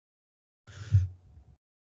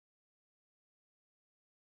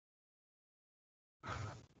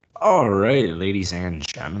All right, ladies and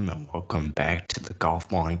gentlemen, welcome back to the Golf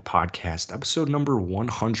Balling Podcast, episode number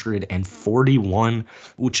 141,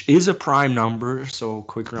 which is a prime number. So,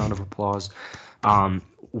 quick round of applause.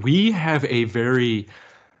 We have a very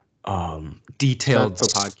detailed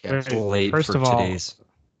Start the podcast. slate First for of all, today's.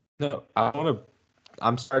 No,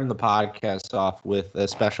 I'm starting the podcast off with a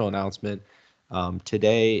special announcement.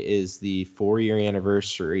 Today is the 4-year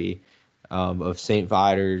anniversary of St.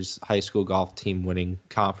 Viator's high school golf team winning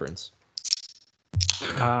conference.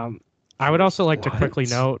 I would also like to What? quickly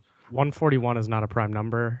note 141 is not a prime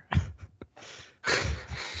number. I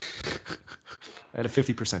had a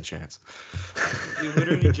 50% chance. You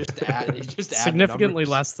literally just add Significantly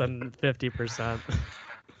less than 50%.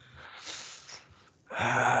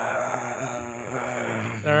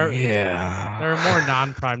 Yeah. There are more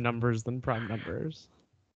non-prime numbers than prime numbers.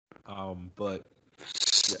 But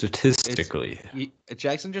Statistically.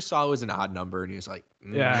 Jackson just saw it was an odd number and he was like,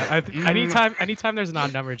 Yeah, anytime there's an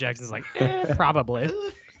odd number, Jackson's like, probably.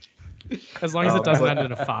 As long as it doesn't end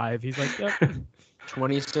in a 5, he's like, yep.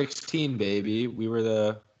 2016, baby. We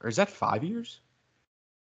were or is that 5 years?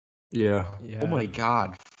 Yeah. Yeah. Oh my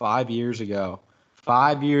God, 5 years ago.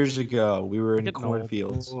 5 years ago, we were in Getting old.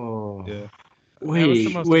 cornfields. Oh. Yeah. was the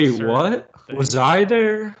most absurd What? thing. Was I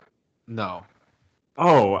there? No.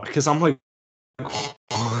 Oh, because I'm like.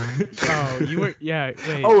 Oh, you were, yeah,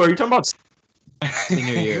 wait. Oh, are you talking about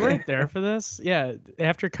Senior You year. weren't there for this? Yeah,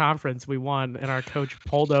 after conference, we won, and our coach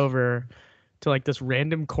pulled over to like this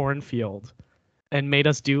random cornfield and made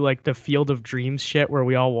us do like the Field of Dreams shit where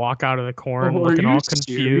we all walk out of the corn Oh, are looking you all serious?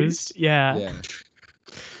 confused. Yeah. Yeah.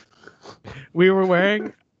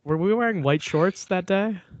 Were we wearing white shorts that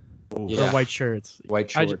day? Yeah. Or white shirts?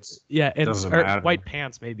 White I shorts. Yeah, and Doesn't or matter. white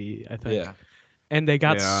pants maybe, I think. Yeah. And they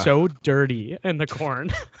got Yeah. so dirty in the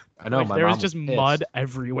corn. I know. Like, my there was mom just pissed. mud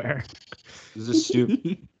everywhere. It was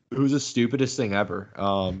the stupidest thing ever.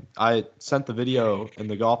 I sent the video in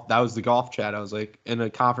the golf. That was the golf chat. I was like, in a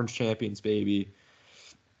conference champions, baby.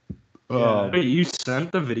 Wait, you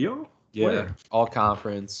sent the video? Yeah. Where? All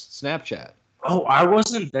conference Snapchat. Oh, I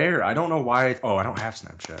wasn't there. I don't know why. Oh, I don't have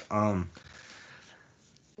Snapchat.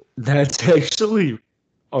 That's actually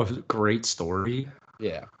a great story.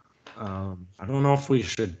 Yeah. I don't know if we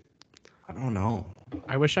should. I don't know.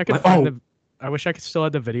 I wish I could Like, find oh. I wish I could still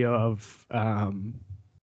have the video of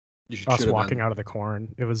You should us should've walking been. out of the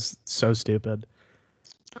corn. It was so stupid.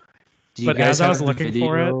 Do you But guys as I was have the looking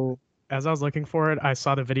for it, video? As I was looking for it, I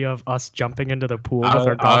saw the video of us jumping into the pool with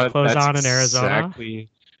our golf clothes that's on in Arizona.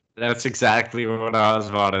 That's exactly what I was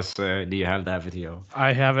about to say. Do you have that video?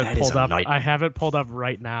 I have it That is pulled a up. nightmare. I have it pulled up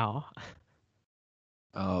right now.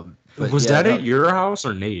 But Was yeah, that at your house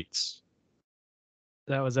or Nate's?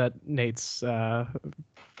 That was at Nate's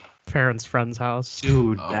parents' friend's house.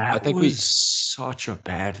 Dude, Oh, that I think was we- such a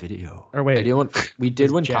bad video. Or I wait, did win, we did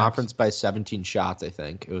It's win Japs. conference by 17 shots, I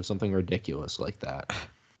think. It was something ridiculous like that.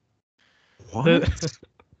 What?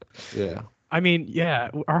 Yeah. I mean, yeah,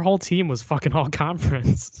 our whole team was fucking all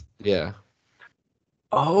conference. Yeah.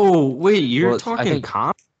 Oh, wait, you're Well, I talking think-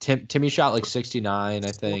 comp? Timmy shot like 69,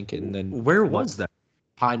 I think, and then Where was that?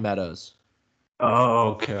 Pine Meadows. Oh,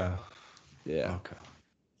 okay. Yeah. Okay.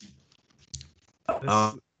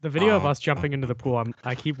 This, the video of us jumping into the pool,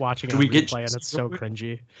 I keep watching it Do on we get replay, and it's so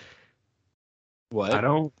cringy. What? I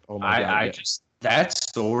don't. Oh my God. I yeah. just that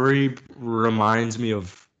story reminds me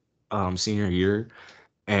of senior year,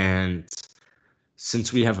 and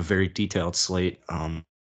since we have a very detailed slate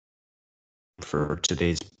for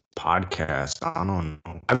today's podcast, I don't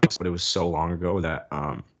know, but it was so long ago that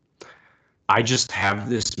I just have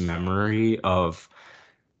this memory of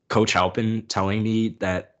Coach Halpin telling me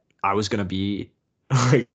that I was gonna be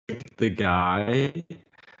like the guy,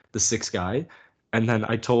 the sixth guy, and then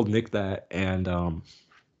I told Nick that, and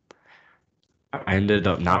I ended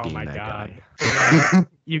up not Oh being my that God. guy.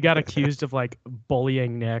 You got accused of like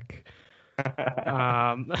bullying Nick.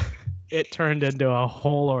 It turned into a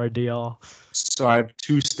whole ordeal. So I have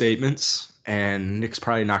two statements, and Nick's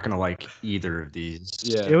probably not gonna like either of these.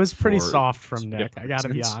 Yeah. It was pretty For soft from Nick. I gotta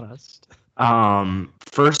be reasons. honest.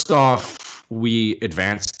 First off, we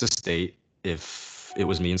advanced to state if it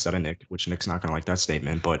was me instead of Nick, which Nick's not gonna like that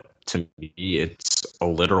statement, but to me, it's a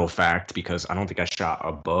literal fact because I don't think I shot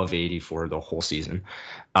above 80 for the whole season.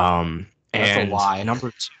 That's a lie.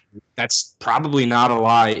 Number two, that's probably not a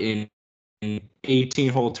lie in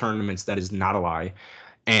 18-hole tournaments. That is not a lie,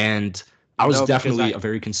 and I was No, because definitely a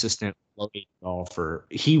very consistent low 80 golfer.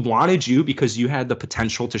 He wanted you because you had the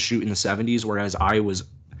potential to shoot in the 70s, whereas I've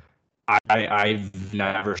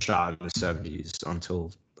never shot in the 70s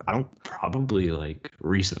until I don't probably like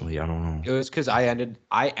recently. I don't know. It was because I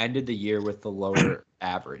ended the year with the lower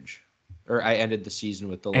average, or I ended the season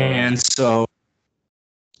with the lower. And so,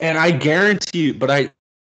 and I guarantee you, but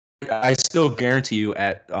I still guarantee you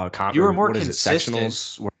at conference. You were more what is it, consistent.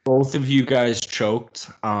 sectionals, where both of you guys choked.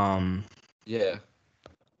 Yeah.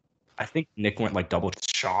 I think Nick went like double.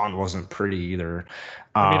 Sean wasn't pretty either.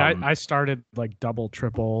 I mean, I started like double,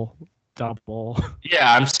 triple, double.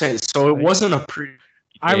 Yeah, I'm saying so. It Like, wasn't a pre.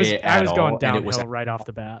 I was going all, downhill right off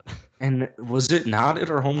the bat. And was it not at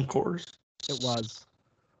our home course? It was.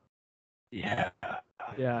 Yeah.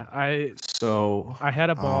 Yeah, So I had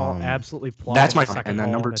a ball absolutely plumb. That's my second and then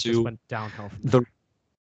hole, number and it two just went downhill. From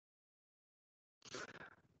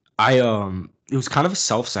it was kind of a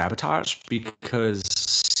self-sabotage because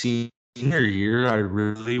senior year I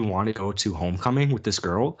really wanted to go to homecoming with this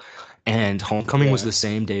girl, and homecoming was the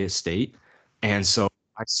same day as state, and so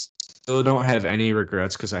I still don't have any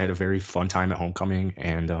regrets because I had a very fun time at homecoming,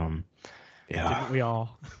 and yeah. Didn't we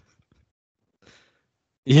all?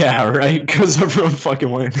 Yeah, right. Because everyone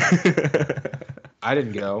fucking went. I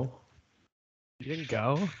didn't go. You didn't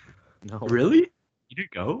go? No. Really? You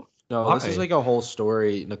didn't go? No, Why? this is like a whole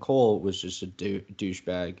story. Nicole was just a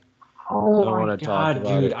douchebag. Oh I don't wanna talk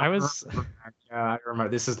about dude! it. I was. Yeah, I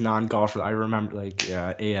remember. This is non-golf. I remember, like,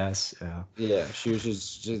 yeah, AS. Yeah. Yeah, she was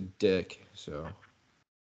just a dick. So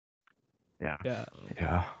Yeah.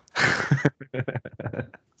 Yeah.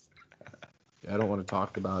 I don't want to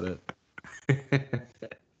talk about it.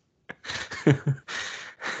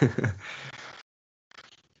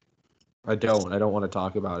 I don't want to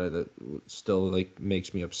talk about it. It still like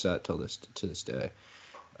makes me upset to this day.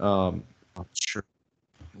 Sure.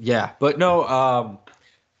 Yeah, but no.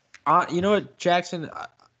 You know what, Jackson?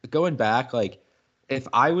 Going back, like, if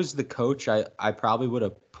I was the coach, I probably would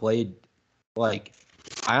have played. Like,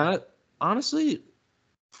 I honestly,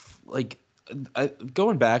 like,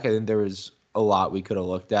 going back, I think there was a lot we could have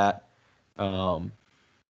looked at. For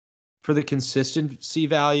the consistency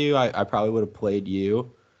value, I probably would have played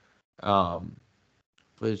you. But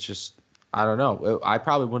it's just, I don't know. I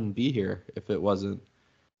probably wouldn't be here if it wasn't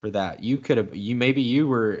for that. You could have. Maybe you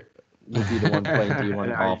would be the one playing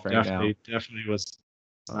D1 golf right now. Definitely was.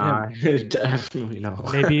 Definitely no.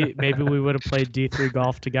 Maybe we would have played D3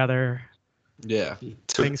 golf together. Yeah.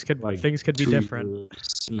 Things could be different.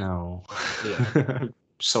 Years. No. Yeah. I'm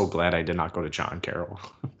so glad I did not go to John Carroll.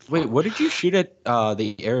 Wait, what did you shoot at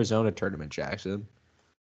the Arizona tournament, Jackson?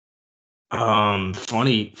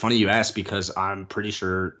 Funny you asked because I'm pretty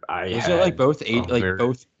sure Was it like both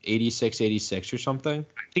 86, 86 or something?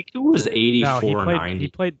 I think it was 84, No,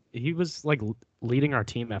 90. he was like leading our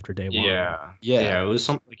team after day one. Yeah, it was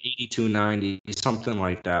something like 82, 90, something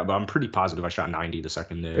like that. But I'm pretty positive I shot 90 the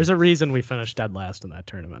second day. There's a reason we finished dead last in that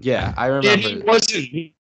tournament. Yeah, I remember. It wasn't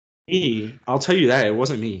me. I'll tell you that it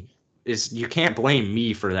wasn't me. You can't blame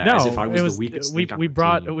me for that. No, as if I was it was the weakest. we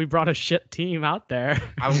brought a shit team out there.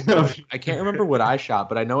 I can't remember what I shot,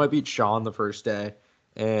 but I know I beat Sean the first day,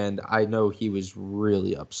 and I know he was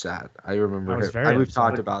really upset. I remember we've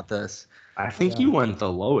talked about this. I think you went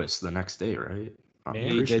the lowest the next day, right?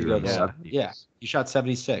 He did go the yeah. You shot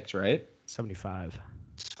 76, right? 75.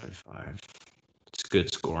 75. It's a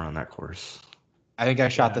good score on that course. I think I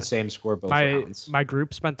shot the same score both rounds. My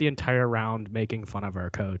group spent the entire round making fun of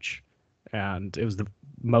our coach, and it was the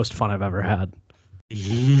most fun I've ever had.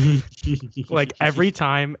 Like every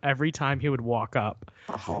time he would walk up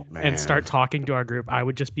and start talking to our group, I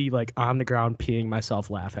would just be like on the ground peeing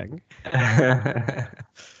myself laughing. I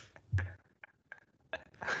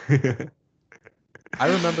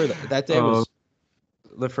remember that day was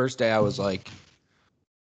the first day I was like,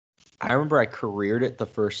 I remember I careered it the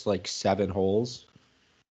first like 7 holes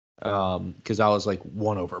because I was like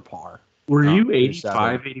 1 over par. Were you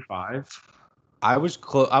 85, 85? I was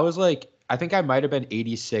close. I was like, I think I might have been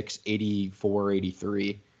 86, 84,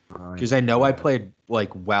 83. Because I know I played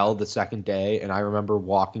like well the second day, and I remember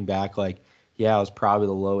walking back like, yeah, it was probably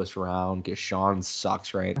the lowest round because Sean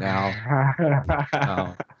sucks right now.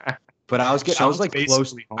 But I was I was like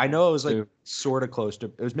close. I know it was like sort of close to.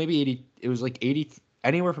 It was maybe 80. It was like 80,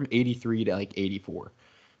 anywhere from 83 to like 84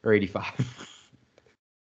 or 85.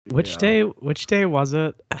 Which day was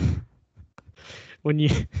it? When you,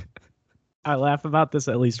 I laugh about this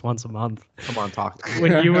at least once a month. Come on, talk.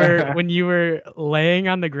 When you were laying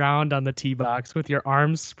on the ground on the tee box with your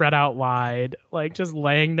arms spread out wide, like just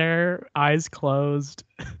laying there, eyes closed.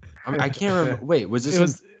 I can't remember. Wait, was this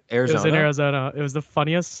in Arizona? It was in Arizona. It was the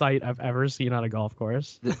funniest sight I've ever seen on a golf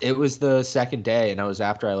course. It was the second day, and it was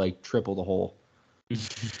after I like tripled the hole.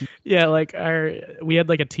 Yeah, like we had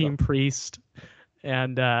like a team priest,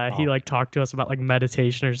 and he like talked to us about like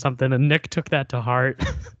meditation or something, and Nick took that to heart.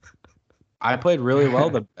 I played really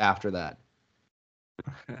well after that.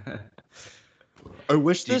 I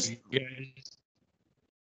wish this.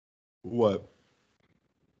 What?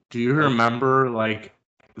 Do you remember like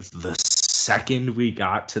the second we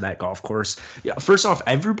got to that golf course? Yeah, first off,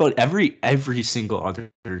 every single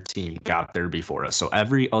other team got there before us. So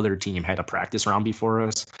every other team had a practice round before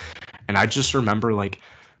us. And I just remember like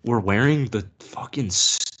we're wearing the fucking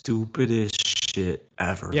stupidest shit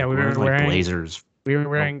ever. Yeah, we We're were like wearing blazers. we were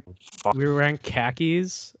wearing Fuck. we were wearing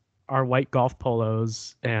khakis, our white golf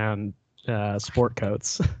polos, and sport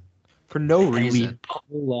coats. For no And reason.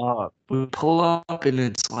 we pull up and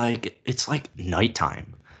it's like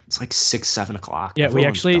nighttime. It's like 7 o'clock. Yeah,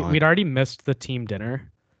 Everyone's done. we'd already missed the team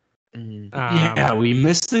dinner. Yeah, we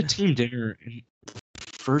missed the team dinner. And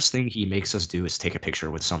the first thing he makes us do is take a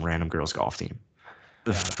picture with some random girls' golf team.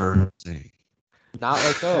 The first thing. Not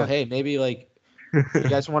like, oh, hey, maybe like you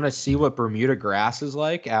guys want to see what Bermuda grass is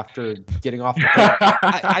like after getting off the field.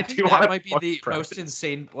 I think that might be the most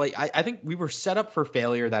insane. Like, I think we were set up for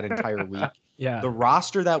failure that entire week. Yeah. The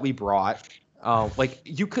roster that we brought, like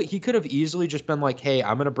he could have easily just been like, hey,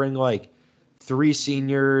 I'm gonna bring like 3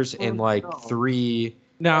 seniors and like 3.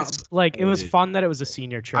 No, like it was fun that it was a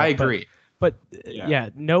senior trip. I agree. But yeah,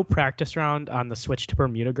 no practice round on the switch to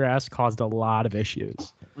Bermuda grass caused a lot of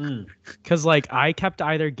issues. Because like I kept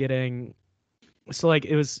either getting, so like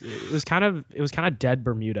it was kind of dead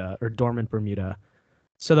Bermuda or dormant Bermuda.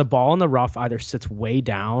 So the ball in the rough either sits way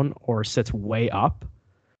down or sits way up.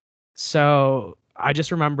 So I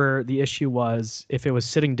just remember the issue was if it was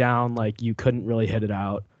sitting down, like you couldn't really hit it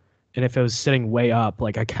out. And if it was sitting way up,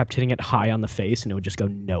 like I kept hitting it high on the face and it would just go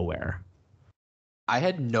nowhere. I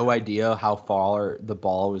had no idea how far the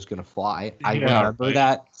ball was going to fly. I remember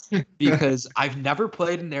that because I've never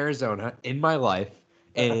played in Arizona in my life.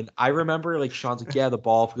 And I remember like Sean's like, yeah, the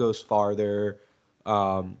ball goes farther.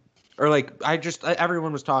 Or like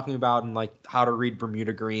everyone was talking about and like how to read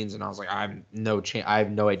Bermuda greens. And I was like, I have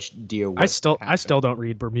no idea. I still don't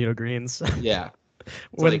read Bermuda greens. Yeah.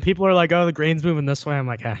 When like, people are like, oh, the grain's moving this way, I'm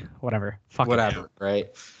like, whatever. Fuck whatever, right?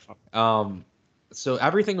 So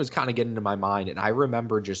everything was kind of getting into my mind, and I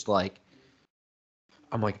remember just like,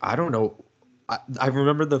 I'm like, I don't know. I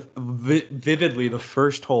remember vividly the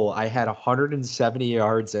first hole. I had 170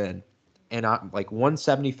 yards in, and I like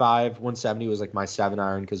 175, 170 was like my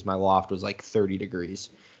 7-iron because my loft was like 30 degrees,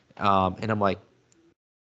 and I'm like,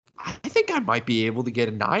 I think I might be able to get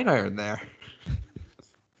a 9-iron there.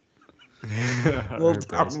 Little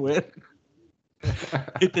downwind.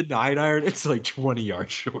 Hit the 9-iron. It's like 20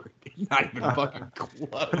 yards short. Not even fucking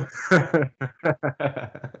close.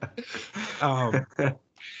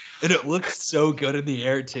 And it looked so good in the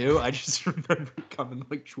air too. I just remember coming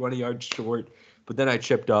like 20 yards short. But then I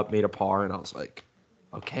chipped up, made a par, and I was like,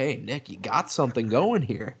 okay, Nick, you got something going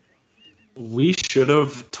here. We should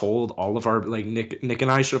have told all of our like Nick and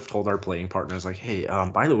I should have told our playing partners like, hey,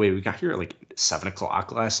 by the way, we got here at like 7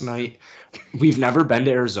 o'clock last night. We've never been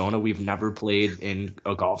to Arizona. We've never played in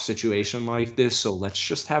a golf situation like this, so let's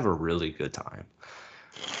just have a really good time.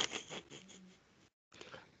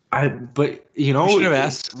 But you know, we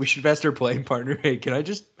should have asked our playing partner, hey, can I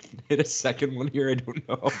just hit a second one here? I don't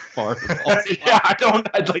know how far.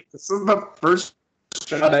 This is the first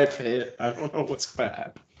shot I've hit. I don't know what's gonna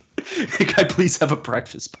happen. Can I please have a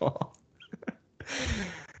breakfast ball?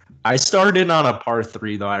 I started on a par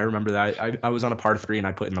 3 though. I remember that. I was on a par 3 and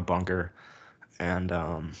I put in the bunker, and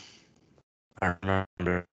I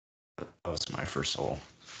remember that was my first hole.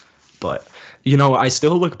 But you know, I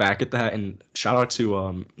still look back at that, and shout out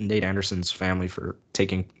to Nate Anderson's family for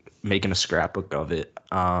making a scrapbook of it.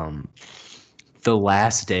 The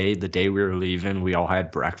last day, the day we were leaving, we all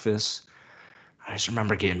had breakfast. I just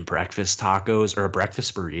remember getting breakfast tacos or a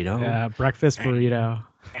breakfast burrito. Yeah, breakfast burrito.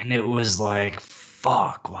 And it was like,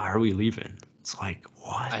 fuck, why are we leaving? It's like,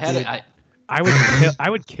 what? I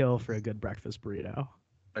would kill for a good breakfast burrito.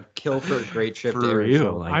 I'd kill for a great trip to For Arizona.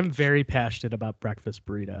 real, like, I'm very passionate about breakfast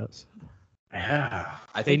burritos. yeah.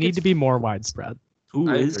 They need to be more widespread.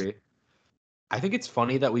 I agree. I think it's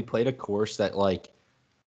funny that we played a course that like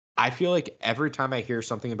I feel like every time I hear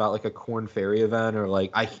something about like a Corn Ferry event or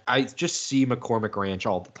like I just see McCormick Ranch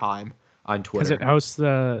all the time on Twitter. Because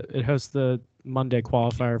it hosts the Monday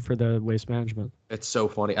qualifier for the waste management. It's so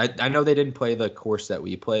funny. I know they didn't play the course that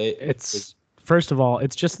we played. It's first of all,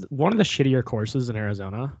 it's just one of the shittier courses in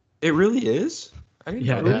Arizona. It really is.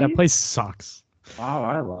 Yeah, that place sucks. Wow,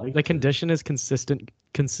 I like the condition is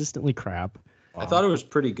consistently crap. I thought it was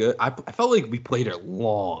pretty good. I felt like we played it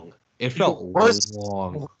long. It felt was-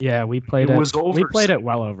 long. Yeah, we played It it. was over We played it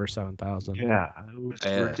well over 7,000. Yeah, it was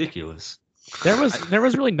Yeah. ridiculous. There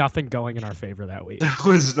was really nothing going in our favor that week. There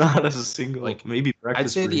was not a single Like, maybe I'd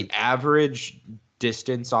breakfast say green. the average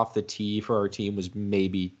distance off the tee for our team was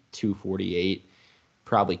maybe 248,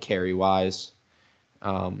 probably carry wise.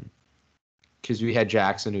 Because we had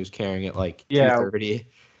Jackson who was carrying it like Yeah. 230.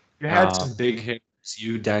 You had some big hitters,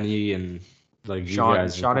 you, Denny, and like you Sean,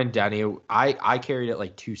 guys. Sean and Denny, I carried it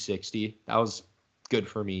like 260. That was good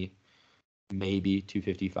for me. Maybe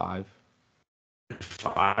 255.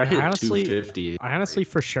 I hit Honestly- 250. I honestly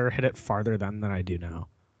for sure hit it farther then than I do now.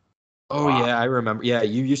 Oh Wow. yeah, I remember. Yeah,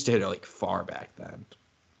 you used to hit it like far back then.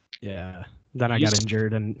 Yeah. Then I You got s-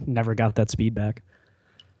 injured and never got that speed back.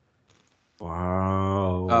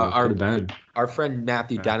 Wow. Our- Could have been. Our friend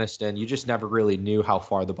Matthew Yeah. Deniston, you just never really knew how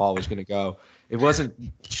far the ball was going to go. It wasn't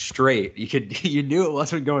straight. You knew it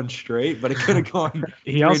wasn't going straight, but it could have gone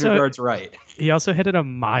He 300 also yards right. he also hit it a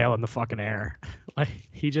mile in the fucking air. Like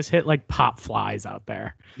he just hit like pop flies out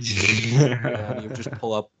there. Yeah, and you just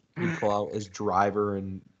pull out his driver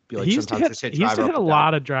and be like, he used to sometimes hit, just hit he used to driver hit a up the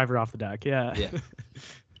lot of driver off the deck. Yeah. Yeah.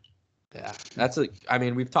 Yeah, that's a. I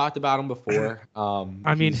mean, we've talked about him before.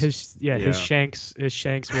 I mean he's- his shanks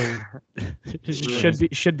will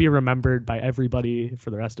should be remembered by everybody for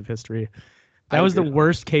the rest of history. That I was the agree.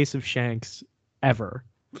 worst case of shanks ever.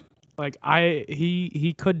 Like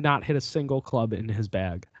he could not hit a single club in his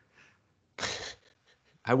bag.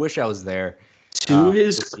 I wish I was there. To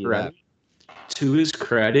his to see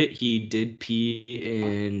credit, he did pee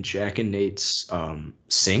in Jack and Nate's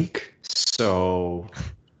sink. So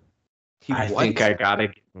I think I gotta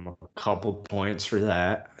give him a couple points for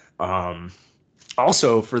that.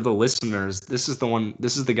 Also for the listeners, this is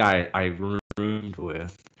the guy I roomed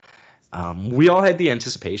with. We all had the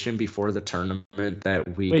anticipation before the tournament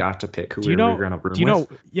that we Wait, got to pick who do we you were know- gonna room Do you know?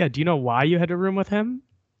 with. Yeah. Do you know why you had to room with him?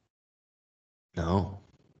 No.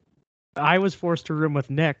 I was forced to room with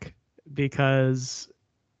Nick because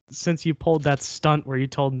since you pulled that stunt where you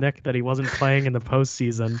told Nick that he wasn't playing in the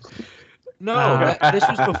postseason. No, Uh, this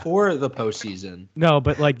was before the postseason. No,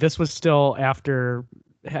 but like this was still after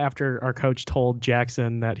our coach told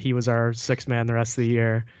Jackson that he was our sixth man the rest of the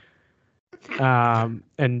year.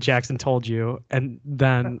 And Jackson told you, and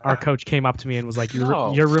then our coach came up to me and was like,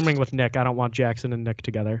 No. "You're rooming with Nick. I don't want Jackson and Nick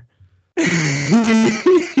together."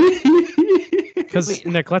 Because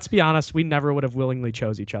Nick, let's be honest, we never would have willingly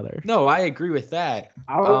chose each other. No, I agree with that.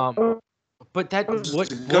 But that I was what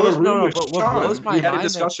gonna blows, room no, no, with but what Sean. blows my We had a mind that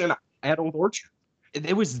discussion at Old Orchard.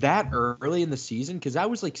 it was that early in the season because that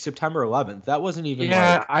was like September 11th. That wasn't even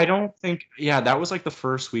Yeah, I don't think. Yeah, that was like the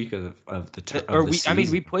first week of the. like, or we. I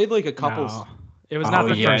mean, we played like a couple. No, it was not Oh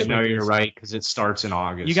the yeah, first no, week. you're right because it starts in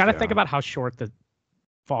August. You got to yeah. think about how short the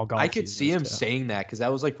fall golf. I could season see is, him too. saying that because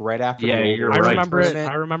that was like right after. Yeah, the Old you're I Orchard right. remember it.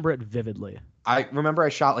 tournament. I remember it vividly. I remember I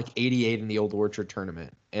shot like 88 in the Old Orchard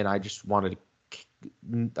tournament, and I just wanted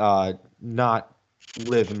to not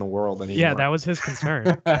live in the world anymore. Yeah, that was his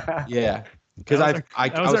concern. Yeah, because That I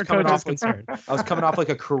That was was our coming coach's off like, concern. I was coming off like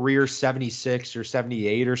a career 76 or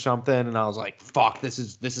 78 or something, and I was like, "Fuck, this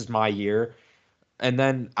is my year." And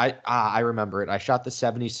then I remember it. I shot the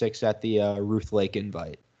 76 at the Ruth Lake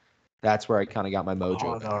Invite. That's where I kind of got my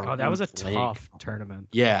mojo. back. Oh, that was a Ruth Lake. tough tournament.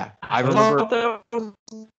 Yeah, I I remember thought that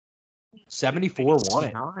was 74 won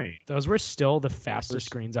it. nine. Those were still the fastest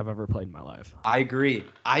greens I've ever played in my life. I agree.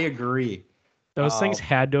 Those things Oh.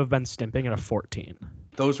 had to have been stimping at a 14.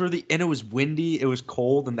 Those were and it was windy, it was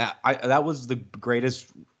cold, and that was the greatest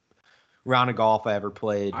round of golf I ever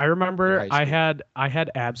played. I remember in high I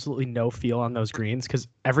had absolutely no feel on those greens because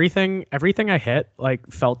everything I hit like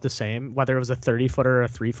felt the same. Whether it was a 30-footer or a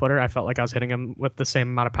 3-footer, I felt like I was hitting them with the same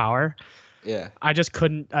amount of power. Yeah. I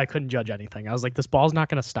couldn't judge anything. I was like, this ball's not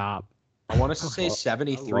gonna stop. I want to say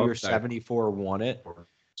 73 or that. 74 won it.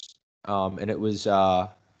 And it was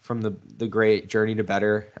from the great Journey to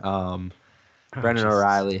Better, Brendan Jesus.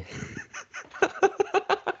 O'Reilly.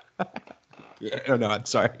 Yeah, oh no, I'm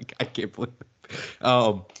sorry. I can't believe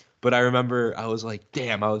it. But I remember I was like,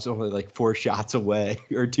 damn, I was only like 4 shots away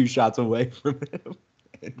or 2 shots away from him.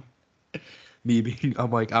 And me being,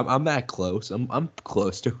 I'm like, I'm that close. I'm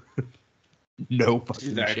close to him. No fucking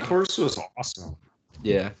Dude, that chance. course was awesome.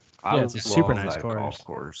 Yeah. Yeah, it's a super love nice that course. golf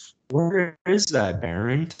course. Where is that?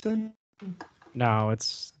 Barrington? No,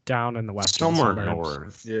 it's down in the western Somewhere suburbs.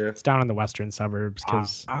 north. Yeah. It's down in the western suburbs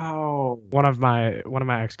because Oh. one of my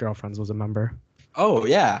ex-girlfriends was a member. Oh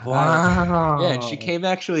yeah. Wow. Yeah, and she came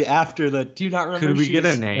actually after the. Do you not remember? Could we She get a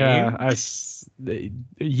was- name? Yeah,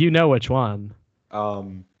 you know which one.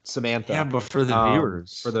 Samantha. Yeah, but for the Um,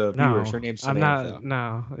 viewers. For the No, viewers, her name's I'm Samantha. not.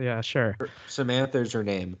 No, yeah, sure. Samantha's her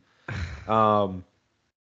name.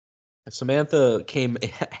 Samantha came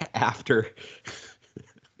after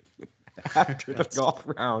the golf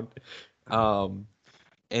round, and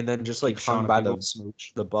then just like hung by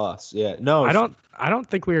the bus. Yeah, no, I don't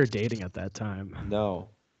think we were dating at that time. No,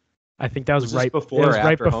 I think that was this right before or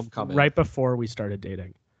after homecoming. Right before we started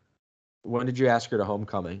dating. When did you ask her to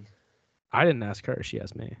homecoming? I didn't ask her. She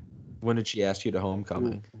asked me. When did she ask you to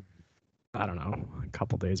homecoming? I don't know, a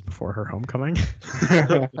couple days before her homecoming.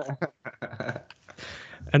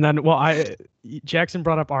 And then, Jackson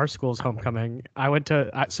brought up our school's homecoming. I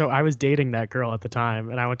was dating that girl at the time,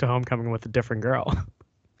 and I went to homecoming with a different girl.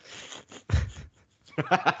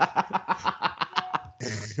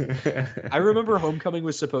 I remember homecoming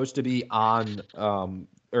was supposed to be on,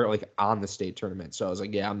 or like on the state tournament. So I was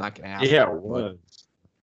like, yeah, I'm not gonna ask. Yeah, it was.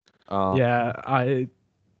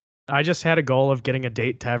 I just had a goal of getting a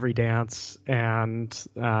date to every dance, and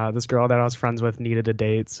this girl that I was friends with needed a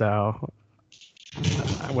date, so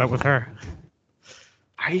I went with her.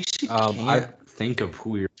 I actually can't think of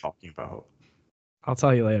who you're talking about. I'll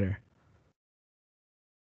tell you later.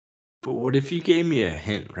 But what if you gave me a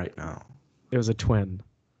hint right now? It was a twin.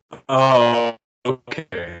 Oh,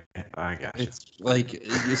 okay. I got you. It's like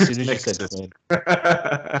as soon as you said twin.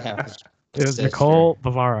 Yeah. It was Nicole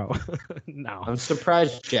Bavaro. No. I'm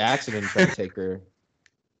surprised Jackson didn't try to take her.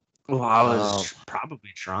 Well, I was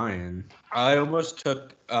probably trying. I almost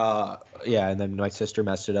took, and then my sister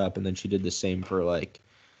messed it up, and then she did the same for like.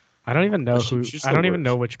 I don't even know I don't even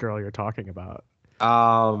know which girl you're talking about.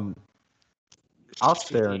 I'll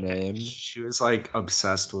spare her name. She was like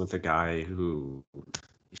obsessed with a guy who.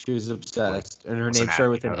 She was obsessed, and her name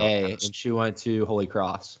started with an A, and she went to Holy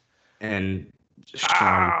Cross. And.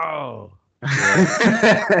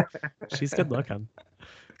 She's good looking.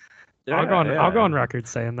 I'll go on record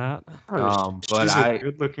saying that. But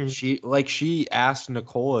she asked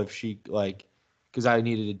Nicole if she because I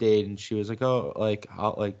needed a date, and she was like, oh,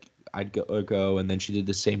 I'd go, and then she did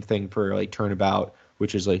the same thing for like Turnabout,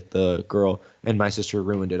 which is like the girl, and my sister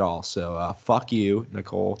ruined it all. So fuck you,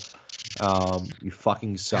 Nicole. You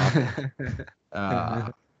fucking suck.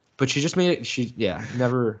 But she just made it.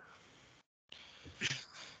 Never.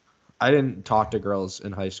 I didn't talk to girls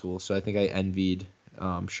in high school, so I think I envied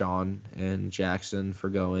Sean and Jackson for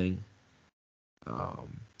going.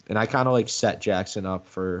 And I kind of like set Jackson up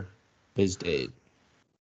for his date.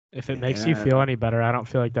 If it makes you feel any better, I don't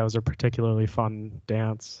feel like that was a particularly fun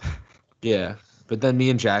dance. Yeah, but then me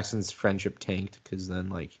and Jackson's friendship tanked because then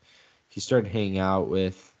like he started hanging out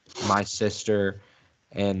with my sister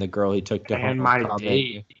and the girl he took to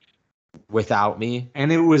homecoming without me,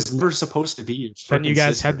 and it was never supposed to be your then you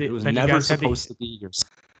guys sister. had the it was never supposed to be your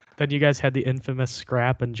then you guys had the infamous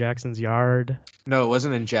scrap in Jackson's yard. No, it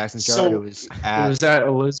wasn't in Jackson's yard. It was at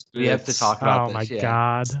Elizabeth. We have to talk about this. Oh my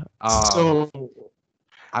god.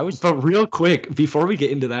 But real quick before we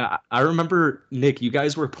get into that, I remember Nick, you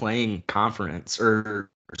guys were playing sectionals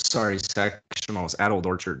at Old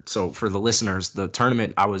Orchard. So for the listeners, the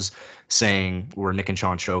tournament I was saying where Nick and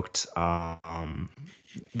Sean choked,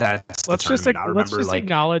 let's just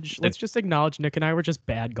acknowledge Nick and I were just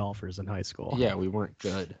bad golfers in high school. Yeah, we weren't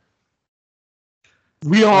good.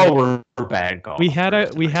 We all were bad golfers. We had a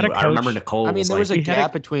coach. I remember Nicole. I mean, there was a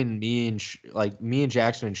gap between me and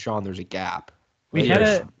Jackson and Sean. There's a gap. We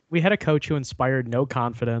had a coach who inspired no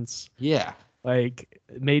confidence. Yeah. Like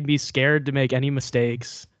made me scared to make any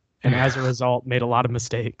mistakes, and as a result, made a lot of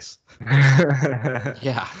mistakes.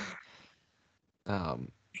 Yeah.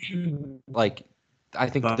 Like I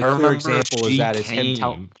think the clear example of that is him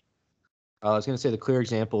telling. I was gonna say the clear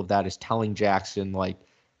example of that is telling Jackson like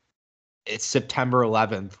it's September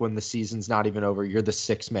 11th when the season's not even over. You're the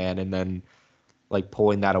sixth man, and then like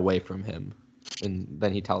pulling that away from him. And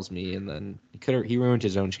then he tells me, and then he ruined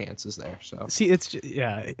his own chances there. So see, it's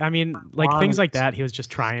I mean, like things like that. He was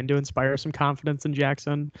just trying to inspire some confidence in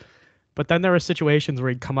Jackson, but then there were situations where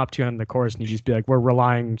he'd come up to you on the course and he'd just be like, "We're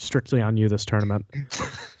relying strictly on you this tournament,"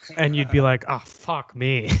 and you'd be like, "Oh fuck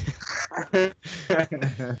me,"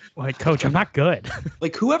 like coach, I'm not good.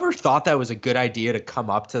 Like whoever thought that was a good idea to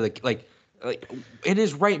come up to the like in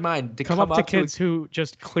his right mind to come up to kids who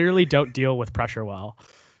just clearly don't deal with pressure well.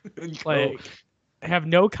 Like have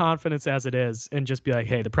no confidence as it is and just be like,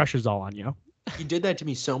 hey, the pressure's all on you. He did that to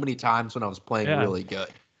me so many times when I was playing really good.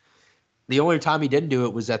 The only time he didn't do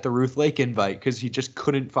it was at the Ruth Lake invite because he just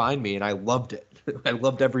couldn't find me, and I loved it. I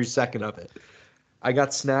loved every second of it. I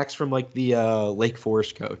got snacks from like the Lake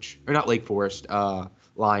Forest coach, or not Lake Forest,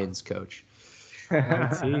 Lions coach.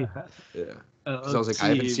 LT. Yeah. So I was like, I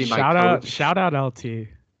haven't seen my coach. Shout out LT.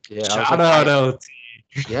 Yeah. Shout out LT.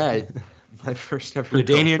 Yeah. My first ever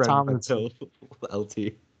Daniel Tomlinson.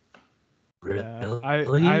 LT. Yeah,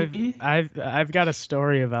 Really? I've got a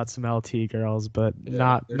story about some LT girls, but Yeah,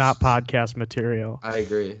 not there's- podcast material. I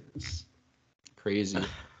agree. It's crazy.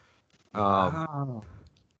 Wow.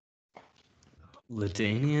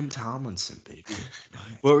 LaDainian Tomlinson, baby.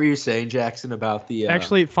 What were you saying, Jackson, about the?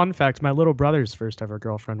 Actually, fun fact: my little brother's first ever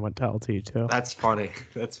girlfriend went to LT too. That's funny.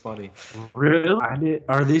 That's funny. Really?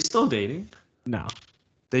 Are they still dating? No,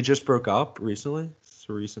 They just broke up recently. It's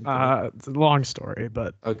a recent thing. it's a long story,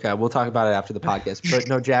 but Okay, we'll talk about it after the podcast. But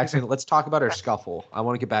no, Jackson, let's talk about our scuffle. I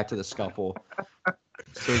want to get back to the scuffle.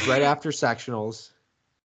 So it's right after sectionals.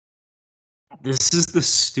 This is the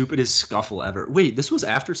stupidest scuffle ever. Wait, this was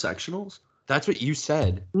after sectionals? That's what you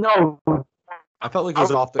said. No, I felt like it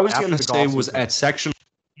was off the. I was after gonna the say golf was season. at section.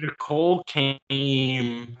 Nicole came,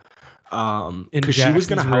 In because she was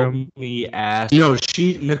gonna Jackson's help room. me ask.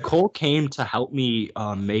 Nicole came to help me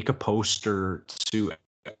make a poster to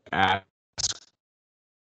ask.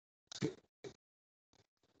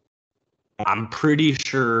 I'm pretty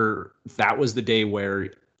sure that was the day where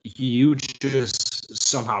you just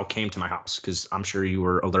somehow came to my house because I'm sure you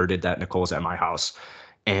were alerted that Nicole's at my house,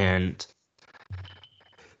 and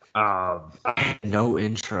I had no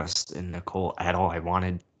interest in Nicole at all. I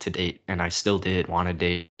wanted to date, and I still did want to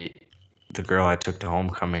date the girl I took to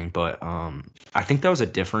homecoming, but I think that was a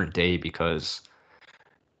different day because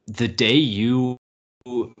the day you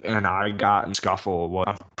and I got in scuffle was,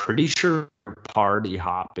 I'm pretty sure, party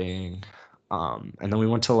hopping, and then we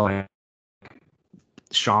went to like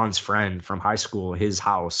Sean's friend from high school, his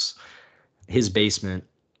house, his basement,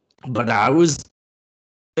 but I was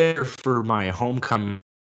there for my homecoming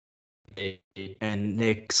day, and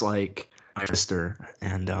Nick's like my sister,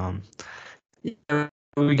 and yeah,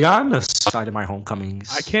 we got on the side of my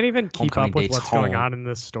homecomings. I can't even keep Homecoming up with dates what's going home. on in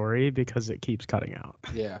this story because it keeps cutting out.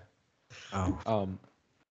 Yeah. Oh.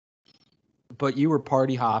 But you were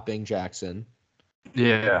party hopping, Jackson.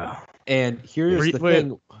 Yeah. And here's the Wait.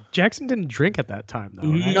 thing. Jackson didn't drink at that time, though.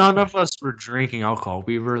 Right? None of us were drinking alcohol.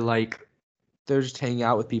 We were like They're just hanging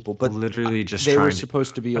out with people, but literally just they trying were to.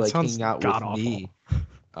 supposed to be That like sounds hanging out with god-awful. me.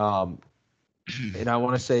 And I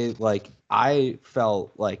want to say, like, I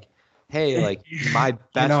felt like, hey, like my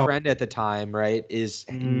best friend at the time, right, is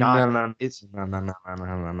not is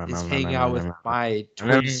hanging out with my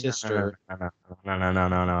twin sister.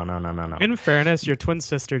 No. In fairness, your twin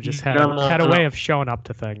sister just had No. a way of showing up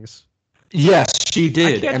to things. Yes, she I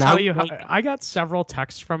did. can't And tell you how I got several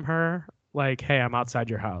texts from her like, "Hey, I'm outside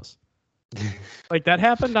your house." Like that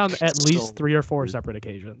happened on at least So 3 or 4 separate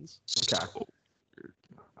occasions. Okay.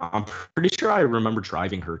 I'm pretty sure I remember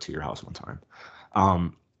driving her to your house one time.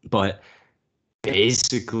 But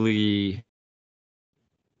basically,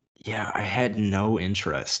 yeah, I had no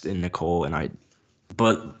interest in Nicole, and I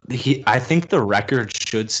think the record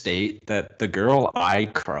should state that the girl I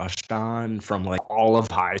crushed on from like all of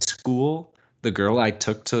high school, the girl I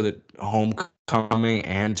took to the homecoming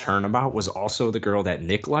and turnabout, was also the girl that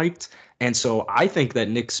Nick liked. And so I think that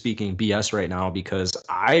Nick's speaking BS right now because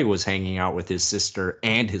I was hanging out with his sister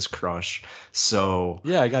and his crush. So,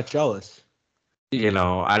 Yeah, I got jealous. I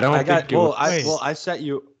don't I got think it was, Wait.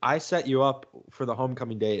 I set you up for the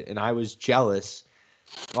homecoming date, and I was jealous.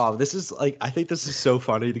 Wow, this is like, I think this is so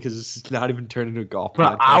funny because this is not even turned into a golf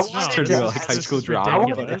But podcast. I It's wanted turned to- into like high this school is drama, but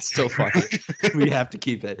ridiculous. it's still funny. We have to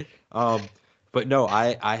keep it. But no,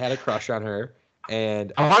 I had a crush on her,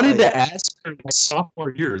 and I wanted like, to ask her my sophomore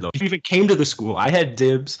year, though. She even came to the school. I had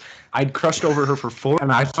dibs. I'd crushed over her for 4,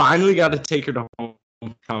 and I finally got to take her to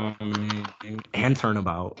homecoming and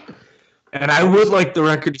turnabout. And I would like the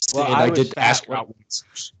record to say Well, that I I was did fat ask her when- out once.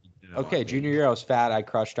 She did Okay, not. junior year I was fat. I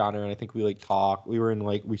crushed on her, and I think we like talked. We were in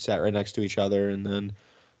like, we sat right next to each other, and then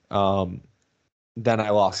I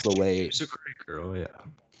lost the weight. She's a great girl, yeah.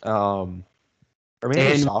 Or maybe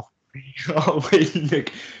And- soft. Oh, wait,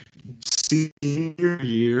 Nick. Senior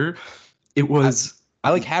year, it was.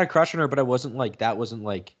 I like had a crush on her, but I wasn't like, that wasn't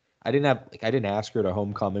like, I didn't ask her to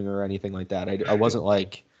homecoming or anything like that. I wasn't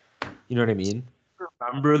like, you know what I mean?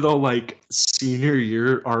 Remember though, like senior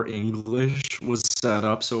year, our English was set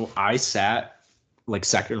up so I sat like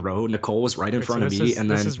second row. Nicole was right in Wait, front so of this me, is, and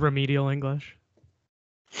this then is remedial English.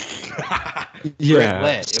 yeah.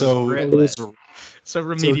 lit. It was So grit it was lit. So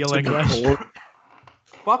remedial to English. Nicole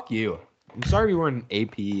Fuck you. I'm sorry you were in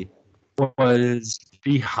AP. was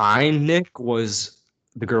behind Nick was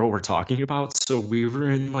the girl we're talking about. So we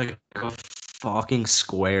were in like a fucking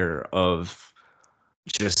square of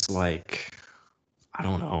just like, I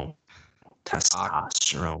don't know,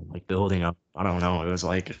 testosterone like building up. I don't know. It was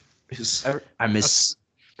like I miss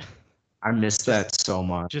that so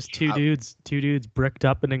much. Just two dudes bricked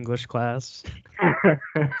up in English class.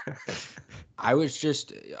 I was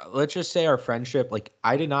just, let's just say our friendship, like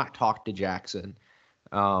I did not talk to Jackson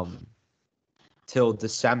till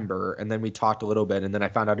December, and then we talked a little bit, and then I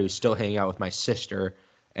found out he was still hanging out with my sister,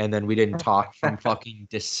 and then we didn't talk from fucking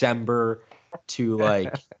December to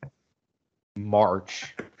like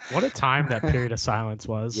March. What a time that period of silence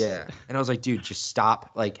was. Yeah. And I was like, dude, just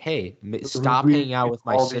stop. Like, hey, stop hanging out with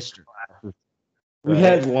my all these sister. We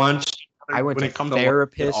had lunch. I went When to it comes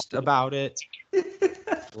therapist to about it.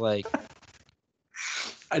 Like,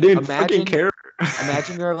 I didn't imagine- fucking care.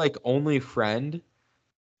 imagine your like only friend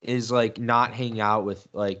is like not hanging out with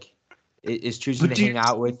like is choosing But to do hang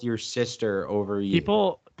out with your sister over you.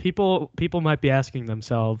 People might be asking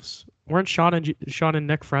themselves, weren't Sean and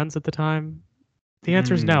Nick friends at the time? The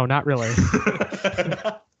answer is no, not really.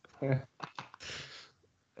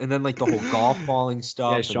 And then like the whole golf balling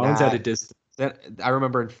stuff. Yeah, and Sean's at a distance. Then I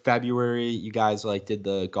remember in February, you guys like did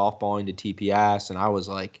the golf balling to TPS, and I was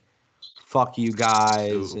like, "Fuck you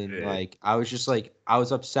guys!" And Stupid. like I was just like I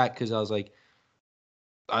was upset because I was like,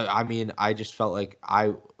 I mean, I just felt like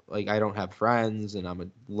I don't have friends, and I'm a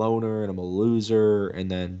loner, and I'm a loser, and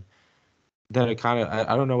then it kind of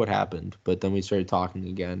I don't know what happened, but then we started talking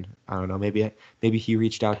again. I don't know, maybe he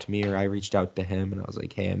reached out to me or I reached out to him, and I was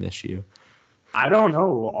like, "Hey, I miss you." I don't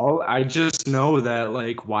know. I just know that,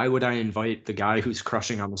 like, why would I invite the guy who's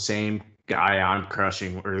crushing on the same guy I'm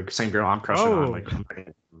crushing or the same girl I'm crushing on? Like,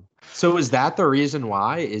 So is that the reason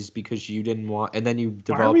why? Is because you didn't want, and then you Why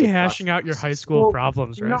developed. are we a crush- hashing out your high school Well,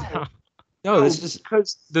 problems right no. now? No, this is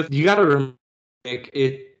because you got to remember, like,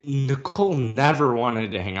 Nicole never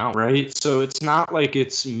wanted to hang out, right? So it's not like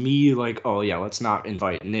it's me, like, oh yeah, let's not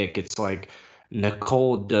invite Nick. It's like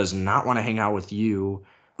Nicole does not want to hang out with you,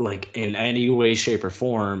 like in any way, shape, or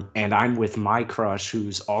form, and I'm with my crush,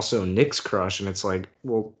 who's also Nick's crush, and it's like,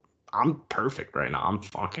 well, I'm perfect right now. I'm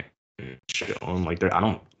fucking chilling. Like, I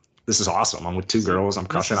don't. This is awesome. I'm with two girls. I'm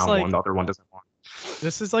crushing on like- one. The other one doesn't want.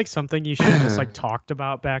 This is like something you should have just like talked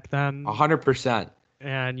about back then. 100%.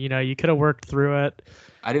 And you could have worked through it.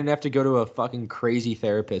 I didn't have to go to a fucking crazy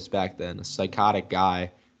therapist back then, a psychotic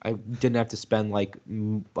guy. I didn't have to spend like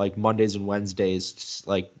Mondays and Wednesdays just,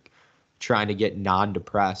 like trying to get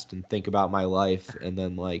non-depressed and think about my life, and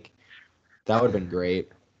then like that would have been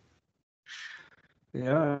great.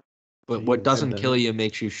 Yeah. But what doesn't kill you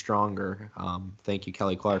makes you stronger. Thank you,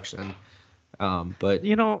 Kelly Clarkson. But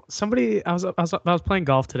somebody I was playing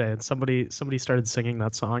golf today, and somebody started singing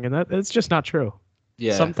that song, and it's just not true.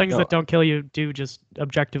 yeah, Some things no, that don't kill you do just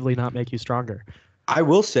objectively not make you stronger. I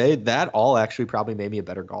will say that all actually probably made me a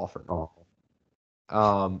better golfer.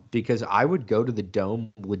 Because I would go to the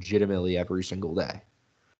Dome legitimately every single day.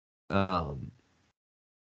 And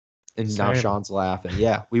now Same. Sean's laughing.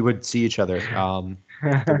 Yeah, we would see each other.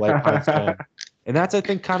 The White Pines Dome. And that's, I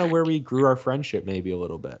think, kind of where we grew our friendship maybe a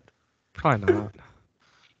little bit. Probably not.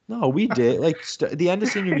 No, we did. Like, the end of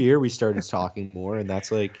senior year, we started talking more, and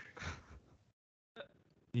that's like...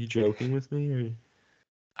 You joking with me? Or...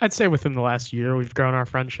 I'd say within the last year we've grown our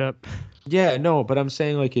friendship. Yeah, no, but I'm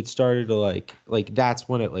saying like it started to like that's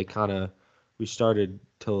when it like kind of we started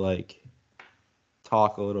to like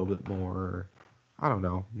talk a little bit more. I don't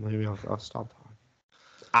know. Maybe I'll stop talking.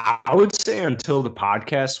 I would say until the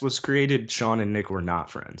podcast was created, Sean and Nick were not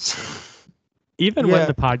friends. Even Yeah, when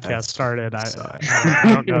the podcast that's- started, I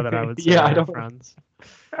don't know that I would say Yeah, I we're don't- friends.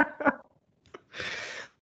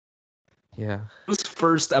 Yeah. Those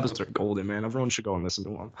first episodes are golden, man. Everyone should go and listen to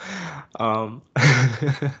them.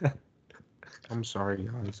 I'm sorry,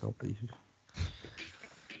 guys. I'll leave.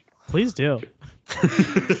 Please do.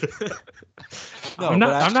 No, I'm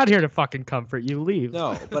but not here to fucking comfort you. Leave.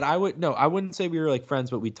 No, but I wouldn't say we were like friends,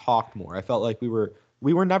 but we talked more. I felt like we were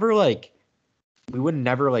never like we would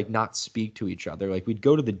never like not speak to each other. Like we'd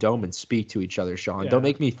go to the Dome and speak to each other, Sean. Yeah. Don't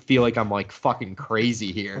make me feel like I'm like fucking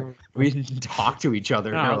crazy here. We didn't talk to each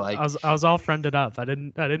other. No, We're like I was all friended up. I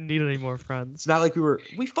didn't need any more friends. it's not like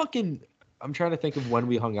we fucking I'm trying to think of when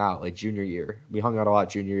we hung out, like junior year. We hung out a lot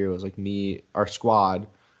junior year. It was like me, our squad.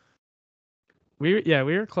 We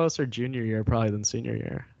were closer junior year probably than senior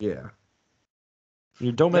year. Yeah.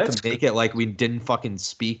 You don't have That's to make it like we didn't fucking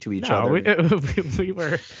speak to each No,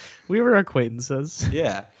 other. we were acquaintances.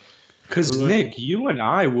 Yeah. Because Nick, you and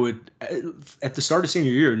I would at the start of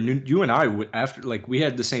senior year, you and I would after like we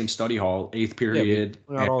had the same study hall, 8th period,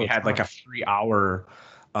 we hung out and all we the had like time. a free hour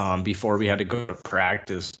before we had to go to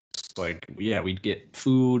practice. Like we'd get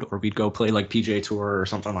food or we'd go play like PJ Tour or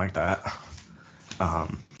something like that.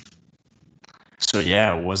 So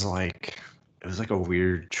yeah, it was like a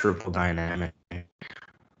weird triple dynamic.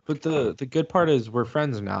 But the good part is we're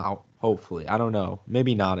friends now. Hopefully, I don't know.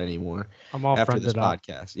 Maybe not anymore. I'm all After this friended up.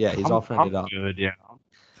 podcast, yeah, he's all friended up. Good, yeah.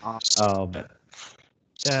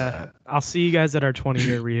 Yeah, I'll see you guys at our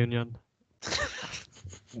 20-year reunion.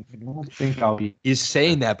 I don't think I'll be He's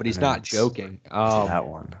saying that, but he's not Minutes. joking. that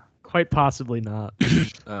one. Quite possibly not.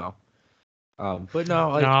 Oh. But no,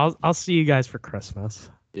 like, No, I'll see you guys for Christmas.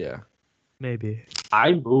 yeah. Maybe.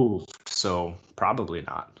 I moved, so probably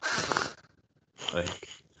not. Like,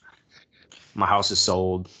 my house is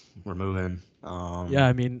sold. We're moving. Yeah,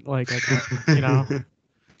 I mean, like, I could, you know, I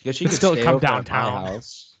guess you could Still stay come over at my downtown.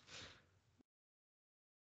 house.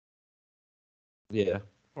 Yeah.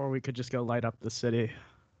 or we could just go light up the city.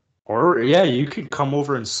 Or yeah, you could come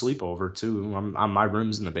over and sleep over too. My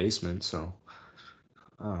room's in the basement, so.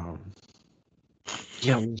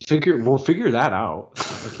 Yeah, we'll figure that out.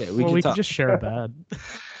 Okay. We can could talk. just share a bed.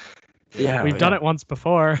 Yeah, We've done it once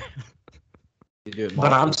before. You do it But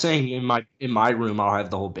more. I'm saying in my room, I'll have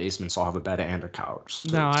the whole basement, so I'll have a bed and a couch. So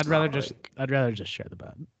No, it's I'd rather not just like- I'd rather just share the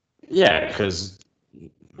bed. Yeah, because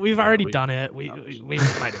We've already done it. We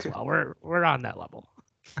might as well. We're on that level.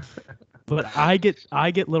 But I get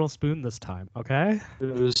little spoon this time, okay?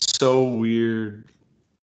 it was so weird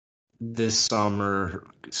this summer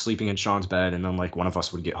sleeping in Sean's bed, and then like one of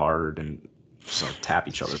us would get hard and just like tap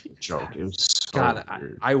each other with a joke. It was so God,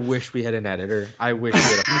 weird. I wish we had an editor. I wish we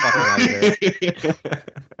had a fucking editor.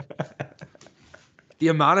 The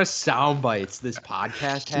amount of sound bites this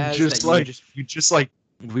podcast has. just that like you just like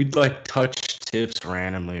we'd like touch tips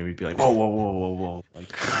randomly. We'd be like, whoa.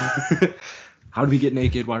 Like, how do we get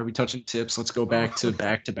naked? Why are we touching tips? Let's go back to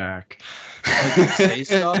back. you say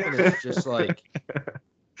stuff and it's just like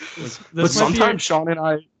This But might be sometimes Sean and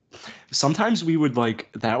I, sometimes we would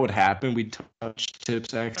like that would happen. We'd touch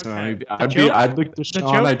tips accidentally. Okay. I'd look to Sean.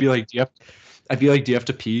 joke- I'd be like, do you have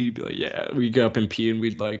to pee? He'd be like, yeah. We'd go up and pee, and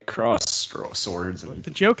we'd like cross swords. And the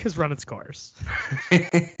joke has run its course.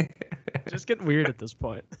 Just getting weird at this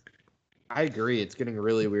point. I agree. It's getting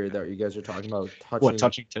really weird that you guys are talking about touching. what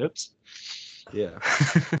touching tips? Yeah,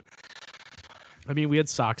 I mean, we had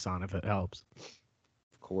socks on if it helps.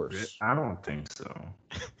 of course. I don't think so.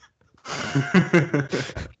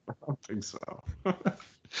 I don't think so.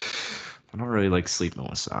 I don't really like sleeping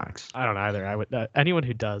with socks. I don't either. I would anyone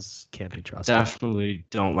who does can't be trusted. Definitely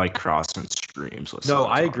don't like crossing streams with No,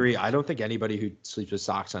 socks I on. agree. I don't think anybody who sleeps with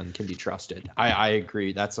socks on can be trusted. I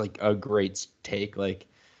agree. That's like a great take. Like,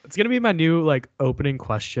 It's gonna be my new like opening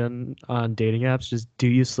question on dating apps. Just do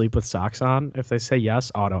you sleep with socks on? If they say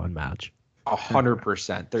yes, auto unmatch.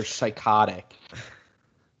 100%. They're psychotic.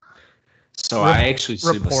 So I actually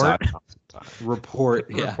sleep with report. socks on sometimes. Report.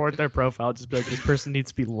 Yeah. Report their profile. Just be like, this person needs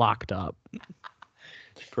to be locked up.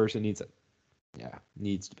 This person needs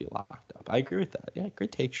to be locked up. I agree with that. Yeah,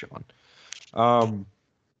 great take, Sean.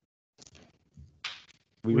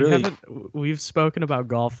 We've spoken about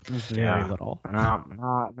golf very Yeah. little.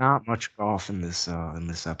 Not much golf in this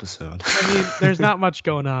episode. I mean, there's not much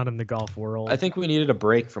going on in the golf world. I think we needed a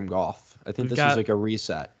break from golf. I think We've this got- is like a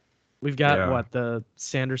reset. We've got Yeah. what, the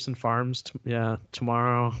Sanderson Farms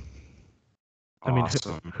tomorrow. I mean,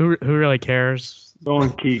 Awesome. who really cares?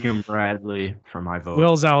 Going Keegan Bradley for my vote.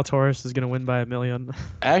 Will Zalatoris is gonna win by 1 million.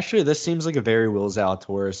 Actually, this seems like a very Will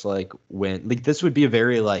Zalatoris like win. Like this would be a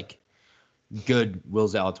very like good Will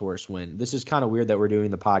Zalatoris win. This is kind of weird that we're doing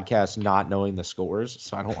the podcast not knowing the scores,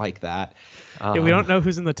 so I don't like that. Yeah, we don't know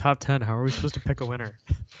who's in the top 10. How are we supposed to pick a winner?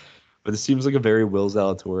 But it seems like a very Will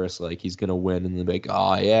Zalatoris like he's gonna win and then be like,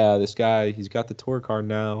 oh yeah, this guy he's got the tour card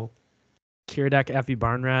now. Kiradek Effie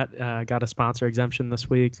Barnrat got a sponsor exemption this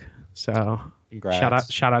week. So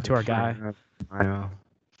Congrats. shout out to our guy, I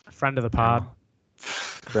friend of the pod.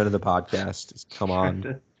 Friend of the podcast. He's come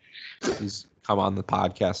on. He's come on the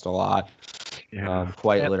podcast a lot.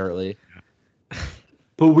 Quite Yep. literally.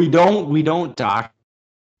 But we don't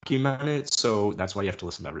document it, so that's why you have to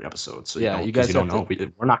listen to every episode. So Yeah, you you guys guys don't have know.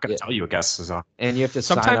 We're not going Yeah. to tell you a guest is on. And you have to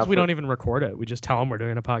sign Sometimes up we for- don't even record it. We just tell them we're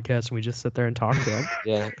doing a podcast and we just sit there and talk to them.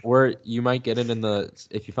 Yeah, or you might get it in the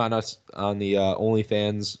if you find us on the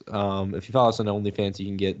OnlyFans. If you follow us on OnlyFans, you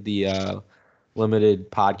can get the limited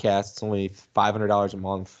podcast. It's only $500 a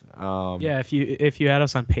month. Yeah, if you add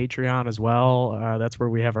us on Patreon as well, that's where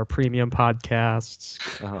we have our premium podcasts.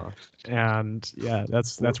 uh-huh. And yeah,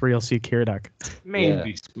 that's where you'll see Kiradek.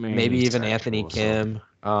 Maybe even Anthony sexual,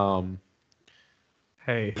 so- Kim.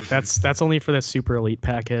 Hey, that's only for the super elite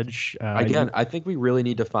package. Again, I think we really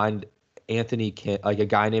need to find Anthony Kim, like a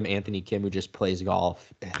guy named Anthony Kim who just plays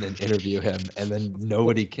golf, and then interview him, and then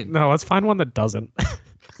nobody can. no, let's find one that doesn't.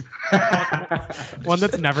 One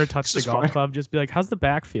that's never touched a Just golf fine. club. Just be like, how's the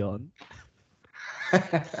back feeling?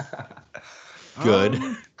 Good.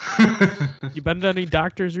 You been to any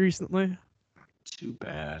doctors recently? Too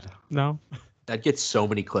bad. No. That gets so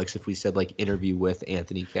many clicks if we said like interview with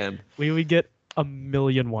Anthony Kim. We would get a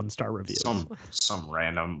million 1-star reviews. Some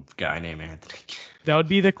random guy named Anthony. That would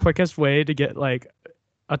be the quickest way to get like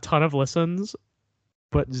a ton of listens,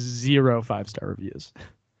 but 0 5-star reviews.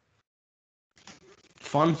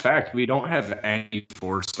 Fun fact, we don't have any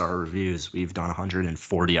 4-star reviews. We've done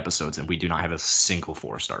 140 episodes and we do not have a single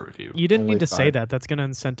 4-star review. You didn't Only need to say 5. that. That's going to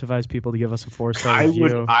incentivize people to give us a 4-star I review.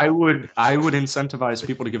 would incentivize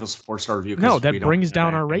people to give us a 4-star review. No, 'cause we that don't brings have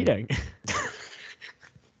down our any. rating.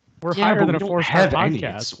 We're Yeah, higher but than we a don't 4-star have any.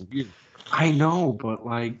 podcast. It's weird. I know, but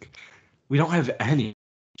like, we don't have any.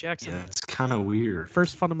 Jackson, Yeah, it's kind of weird.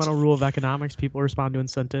 first fundamental rule of economics: people respond to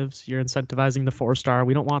incentives. You're incentivizing the 4-star.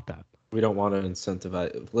 We don't want that. We don't want to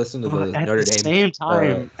incentivize. Listen to But the at Notre the Dame.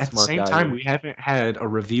 Smart guy. we haven't had a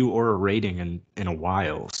review or a rating in a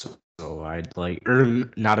while. So I'd like, or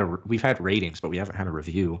not a. We've had ratings, but we haven't had a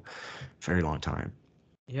review. A very long time.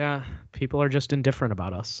 Yeah, people are just indifferent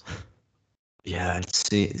about us. Yeah,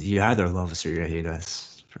 you either love us or you hate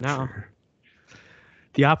us. For No. sure.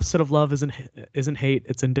 The opposite of love isn't hate;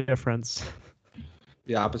 it's indifference.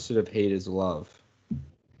 The opposite of hate is love.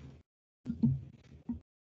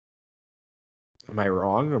 Am I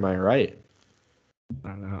wrong or am I right? I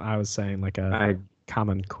don't know. I was saying like a I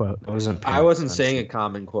common quote. wasn't. I wasn't saying a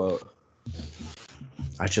common quote.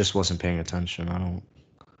 I just wasn't paying attention. I don't.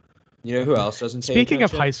 You know who else doesn't pay Speaking of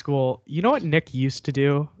attention? high school, you know what Nick used to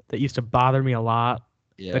do that used to bother me a lot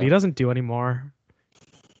Yeah. that he doesn't do anymore?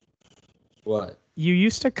 What? You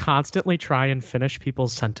used to constantly try and finish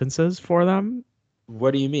people's sentences for them.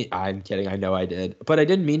 What do you mean? I'm kidding. I know I did, but I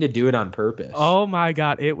didn't mean to do it on purpose. Oh my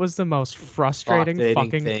god, it was the most frustrating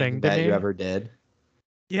fucking thing to that me. you ever did.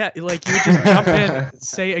 Yeah, like you would just jump in,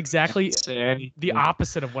 say exactly Say the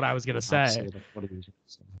opposite of what I was gonna say.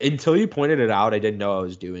 Until you pointed it out, I didn't know I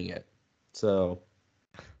was doing it. So,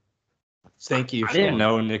 thank you. I didn't Sean.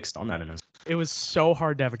 know Nick's done that in his. It was so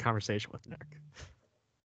hard to have a conversation with Nick.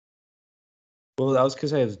 Well, that was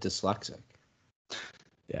because I was dyslexic.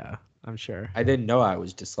 Yeah, I'm sure. I didn't know I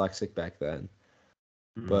was dyslexic back then.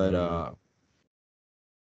 But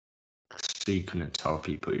So you couldn't tell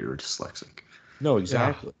people you were dyslexic. no,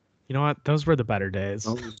 exactly. You know what? Those were the better days.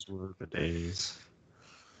 Those were the days.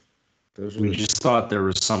 Those were We the- just thought there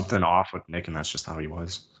was something off with Nick, and that's just how he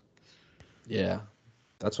was. yeah.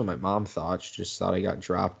 That's what my mom thought. She just thought I got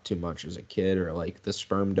dropped too much as a kid, or like the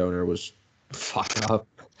sperm donor was fucked up.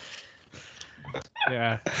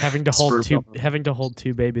 Yeah, having to hold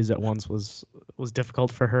two babies at once was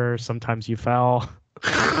difficult for her. Sometimes you fell.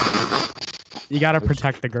 You got to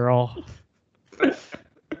protect the girl.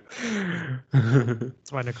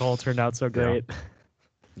 That's why Nicole turned out so great.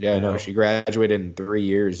 Yeah, I know. She graduated in 3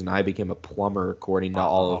 years, and I became a plumber according to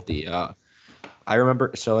all of the. I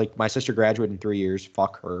remember. So, like, my sister graduated in 3 years.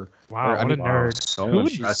 Fuck her. Wow, Or, I what a mean, nerd. So Who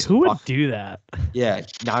would, impressive. who would do that? Yeah,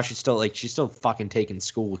 now she's still fucking taking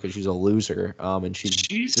school because she's a loser. And she's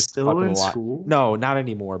just still fucking in a lot. school? No, not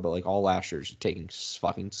anymore. But like all last year, she's taking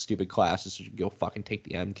fucking stupid classes. So she can go fucking take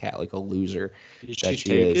the MCAT like a loser. Did that she she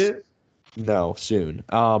take is. it? No, soon.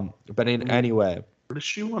 But anyway, What does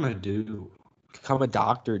she want to do? become a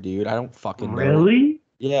doctor, dude. I don't fucking know. Really?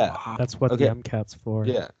 Yeah. Wow. That's what Okay. the MCAT's for.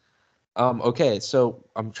 Yeah. Okay, so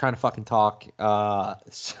I'm trying to fucking talk. I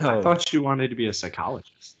So thought she wanted to be a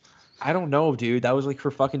psychologist. I don't know, dude. That was like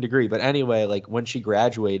her fucking degree. But anyway, like when she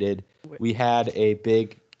graduated, we had a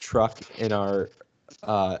big truck in our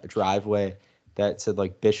driveway that said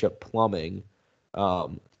like Bishop Plumbing.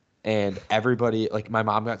 And everybody, like my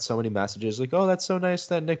mom got so many messages like, oh, that's so nice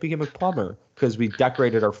that Nick became a plumber, because we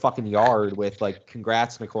decorated our fucking yard with like,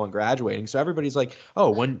 congrats, Nicole, on graduating. So everybody's like,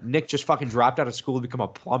 oh, when Nick just fucking dropped out of school to become a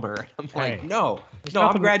plumber. I'm like, Hey, no, I'm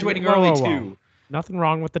nothing- graduating whoa, early whoa, whoa. too. Nothing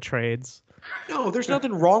wrong with the trades. No, there's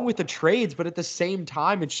nothing wrong with the trades, but at the same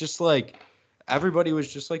time, it's just like everybody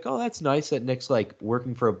was just like, oh, that's nice that Nick's like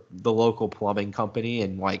working for the local plumbing company,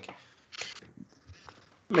 and like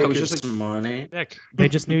Making was just like- some money. Nick, they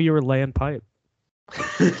just knew you were laying pipe.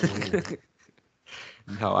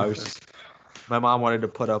 no, I was. My mom wanted to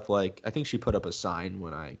put up like, I think she put up a sign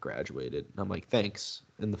when I graduated. And I'm like, thanks.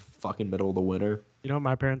 In the fucking middle of the winter, You know what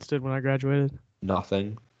my parents did when I graduated?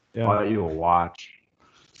 nothing. Yeah. Bought you a watch.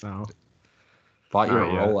 No. Bought you a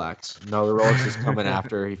Not yet. Rolex. No, the Rolex is coming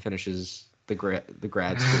after he finishes the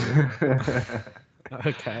grad school.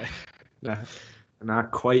 Okay.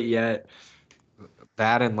 Not quite yet.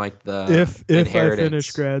 That and like the If I inheritance.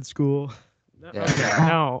 finish grad school. No. Yeah.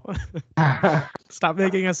 No. Stop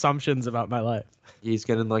making assumptions about my life. He's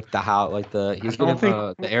getting like the house, like he's I don't getting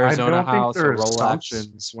think the Arizona I don't think house, a they're Rolex.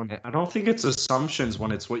 assumptions when I don't think it's assumptions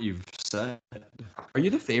when it's what you've said. Are you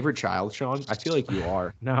the favorite child, Sean? I feel like you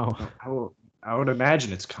are. No. I would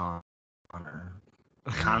imagine it's Connor.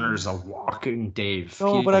 Connor's a walking Dave.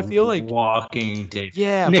 No, He's but I a feel like- walking Dave.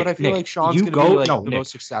 Yeah, Nick, but I feel Nick, like Sean's you gonna be like no, the Nick,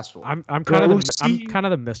 most successful. I'm kind Go of see-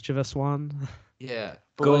 the mischievous one. Yeah,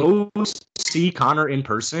 but like, Go see Connor in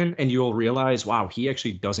person, and you'll realize, wow, he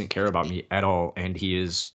actually doesn't care about me at all, and he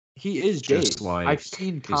is. he is just Dave. like I've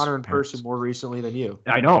seen his Connor in parents. person more recently than you.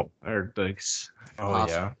 I know. Or like, oh Awesome.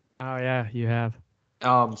 yeah. Oh yeah, you have.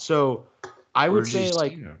 So I would Where'd you say see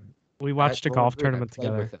like him? We watched a at golf Bowling Green, I tournament played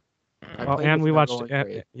together. with him. I Oh, played and with we him at watched. Bowling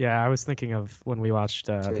Green. Yeah, I was thinking of when we watched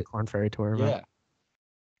the Shit. Corn Ferry Tour. Yeah.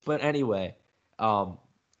 But anyway,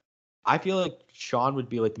 I feel like Sean would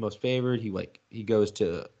be like the most favored. He's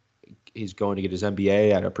going to get his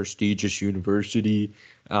MBA at a prestigious university.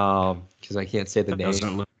 Because I can't say the name.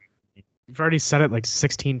 Doesn't look. You've already said it like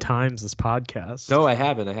 16 times this podcast. No, I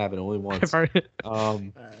haven't. Only once. I've already.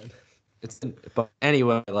 But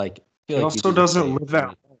anyway, like I feel He like also he'd be doesn't the live at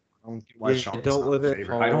favorite. home. I don't get why Yeah, Sean's don't not live the at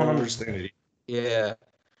favorite. I don't home. understand it. Yeah.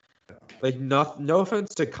 Like no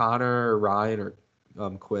offense to Connor or Ryan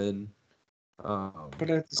or Quinn. But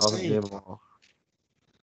at the I'll same name them all.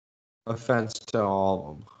 Offense to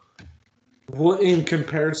all of them. well, in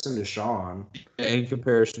comparison to Sean, In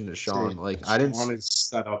comparison to Sean, like I didn't. Sean is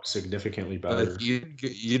set up significantly better. Like, you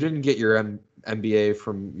didn't get your MBA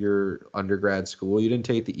from your undergrad school. You didn't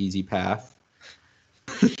take the easy path.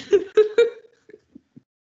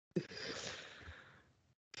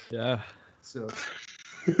 Yeah. So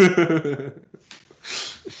we're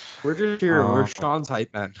just here. We're Sean's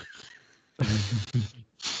hype man.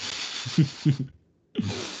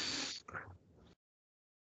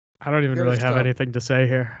 I don't even Good really have stuff. anything to say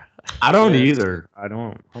here. I don't Yeah. either. I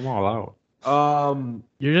don't. I'm all out.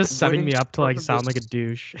 You're just setting me Winning up to like from sound like a this-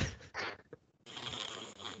 douche.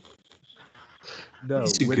 No,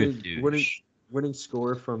 He's a good winning douche. winning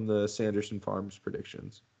score from the Sanderson Farms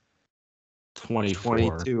predictions.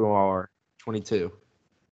 24. 22.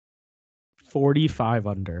 45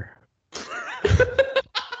 under.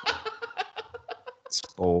 It's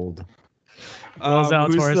bold. Will who's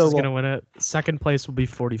Zalatoris the is going to win it. Second place will be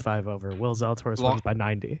 45 over. Will Zalatoris Long- wins by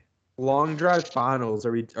 90. long drive finals?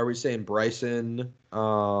 Are we saying Bryson?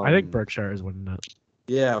 I think Berkshire is winning it.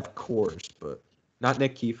 Yeah, of course, but not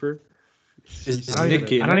Nick Kiefer.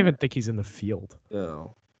 I don't even think he's in the field.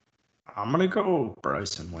 No, I'm gonna go.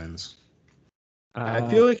 Bryson wins. I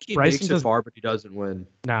feel like he Bryson makes it does- far, but he doesn't win.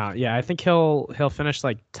 No, yeah, I think he'll finish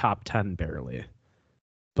like top 10 barely.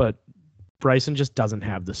 But Bryson just doesn't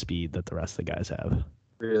have the speed that the rest of the guys have.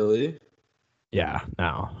 Really? Yeah,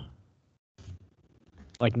 no.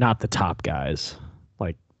 Like not the top guys.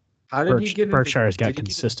 Like How did he get? Berkshire's got did he get-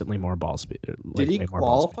 consistently more ball speed. Like, Did he way more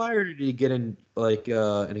ball speed. qualify, or did he get in like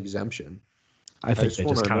an exemption? I think just they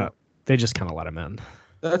wanna just kind know. of let him in.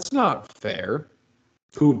 That's not fair.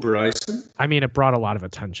 Who, Bryson? I mean, it brought a lot of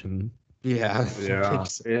attention. Yeah. Yeah.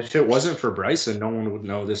 If it wasn't for Bryson, no one would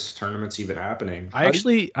know this tournament's even happening. I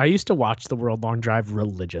used to watch the World Long Drive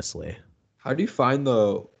religiously. How do you find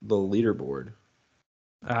the leaderboard?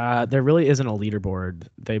 There really isn't a leaderboard.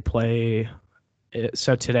 They play.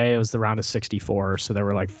 So today it was the round of 64. So there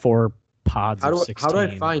were like 4 pods of 16. How do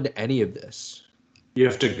I find any of this? You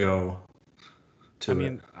have to go to I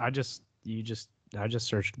mean, I just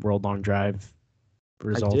searched World Long Drive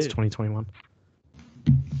results did. 2021.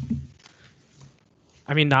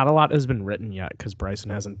 I mean, not a lot has been written yet because Bryson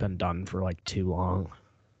hasn't been done for like too long.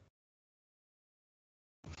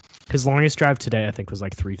 His longest drive today, I think, was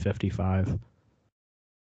like 355.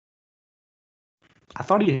 I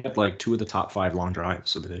thought he had like 2 of the top 5 long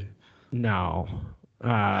drives of the day. No,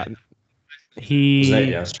 Was that he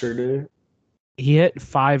yesterday? he hit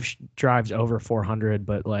 5 drives over 400,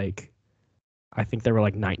 but like, I think there were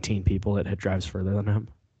like 19 people that hit drives further than him.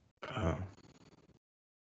 Oh.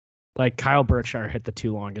 Like Kyle Berkshire hit the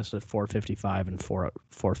 2 longest at 455 and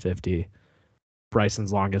 450.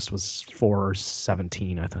 Bryson's longest was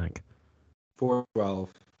 417, I think. 412.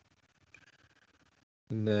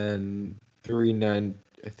 And then 39,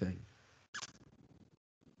 I think.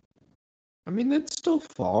 I mean, that's still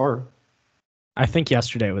far. I think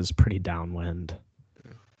yesterday was pretty downwind.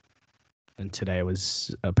 And today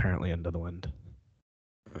was apparently into the wind.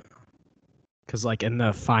 Because like in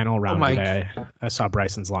the final round my today, I saw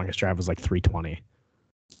Bryson's longest drive was like 320.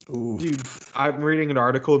 Ooh. Dude, I'm reading an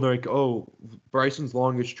article and they're like, oh, Bryson's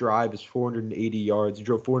longest drive is 480 yards. He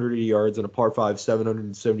drove 480 yards on a par 5,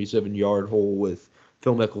 777 yard hole with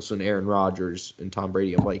Phil Mickelson, Aaron Rodgers, and Tom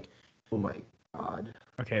Brady. I'm like, oh my God.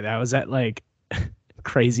 Okay, that was at like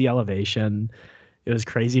crazy elevation. It was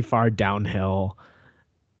crazy far downhill,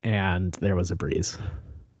 and there was a breeze.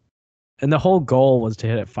 And the whole goal was to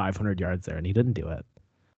hit it 500 yards there, and he didn't do it.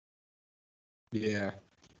 Yeah,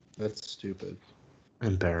 that's stupid.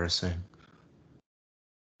 Embarrassing.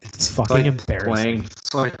 It's fucking embarrassing.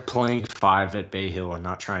 It's like playing 5 at Bay Hill and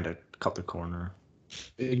not trying to cut the corner.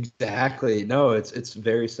 Exactly. No, it's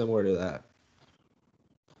very similar to that.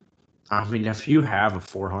 I mean, if you have a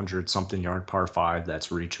 400-something yard par 5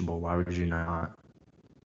 that's reachable, why would you not?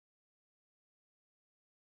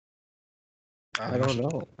 I don't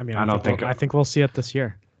know. I mean, I think we'll see it this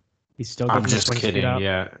year. He's still. I'm getting the just swing speed kidding. up.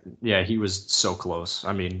 Yeah, he was so close.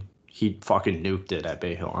 I mean, he fucking nuked it at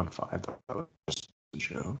Bay Hill on 5. That was a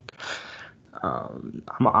joke.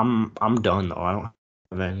 I'm done though. I don't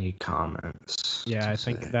have any comments. Yeah, to I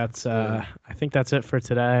think say. that's it for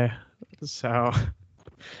today. So,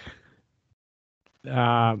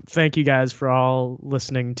 thank you guys for all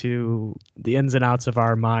listening to the ins and outs of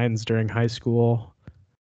our minds during high school.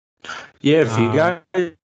 Yeah, if you guys,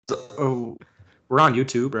 we're on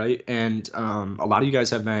YouTube, right? And a lot of you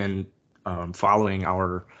guys have been following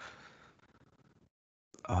our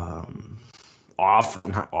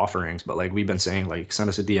not offerings, but like we've been saying, like send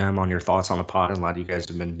us a DM on your thoughts on the pod, and a lot of you guys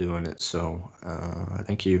have been doing it. So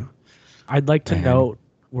thank you. I'd like to note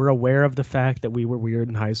we're aware of the fact that we were weird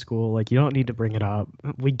in high school. Like, you don't need to bring it up.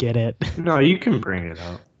 We get it. No, you can bring it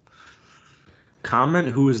up. Comment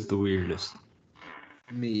who is the weirdest.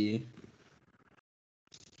 Me.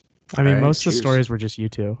 I mean, All right, most of the cheers. stories were just you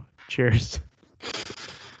two. Cheers.